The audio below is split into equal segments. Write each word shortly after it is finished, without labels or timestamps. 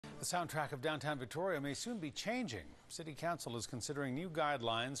The soundtrack of downtown Victoria may soon be changing. City Council is considering new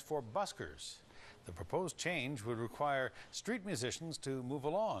guidelines for buskers. The proposed change would require street musicians to move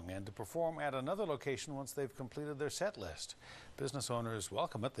along and to perform at another location once they've completed their set list. Business owners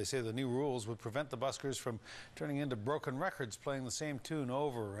welcome it. They say the new rules would prevent the buskers from turning into broken records playing the same tune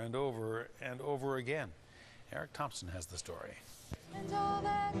over and over and over again. Eric Thompson has the story.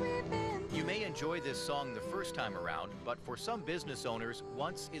 You may enjoy this song the first time around, but for some business owners,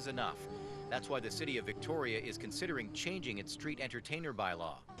 once is enough. That's why the City of Victoria is considering changing its street entertainer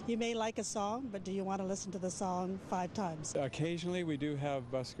bylaw. You may like a song, but do you want to listen to the song 5 times? Occasionally we do have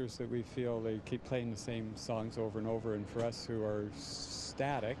buskers that we feel they keep playing the same songs over and over, and for us who are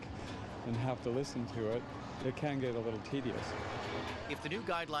static and have to listen to it, it can get a little tedious. If the new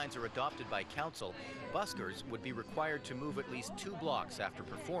guidelines are adopted by council, buskers would be required to move at least 2 blocks after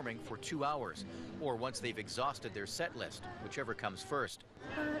performing for 2 hours, or once they've exhausted their set list, whichever comes first.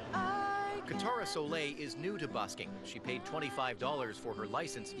 Katara Soleil is new to busking. She paid $25 for her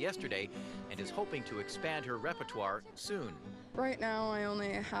license yesterday and is hoping to expand her repertoire soon. Right now I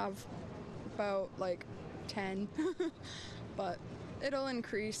only have about 10, but it'll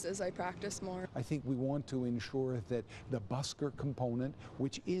increase as I practice more. I think we want to ensure that the busker component,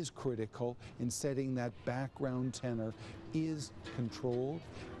 which is critical in setting that background tenor, is controlled,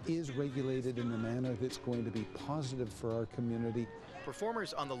 is regulated in a manner that's going to be positive for our community.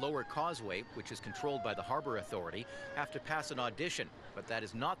 Performers on the Lower Causeway, which is controlled by the Harbour Authority, have to pass an audition, but that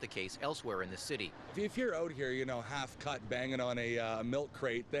is not the case elsewhere in the city. If you're out here, half cut banging on a milk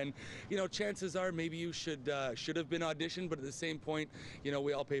crate, then, chances are maybe you should have been auditioned, but at the same point,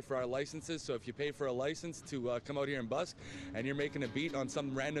 we all pay for our licenses, so if you pay for a license to come out here and busk and you're making a beat on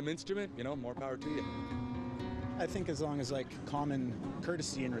some random instrument, more power to you. I think as long as common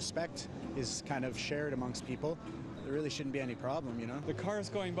courtesy and respect is kind of shared amongst people, there really shouldn't be any problem, The cars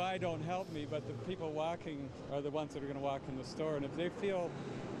going by don't help me, but the people walking are the ones that are going to walk in the store. And if they feel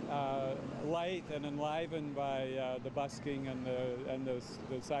light and enlivened by the busking and the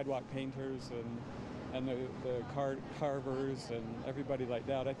sidewalk painters and the carvers and everybody like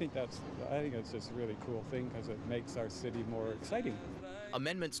that, I think it's just a really cool thing because it makes our city more exciting.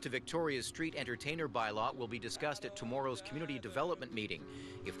 Amendments to Victoria's street entertainer bylaw will be discussed at tomorrow's community development meeting.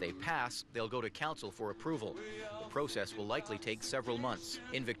 If they pass, they'll go to council for approval. The process will likely take several months.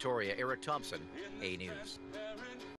 In Victoria, Eric Thompson, A News.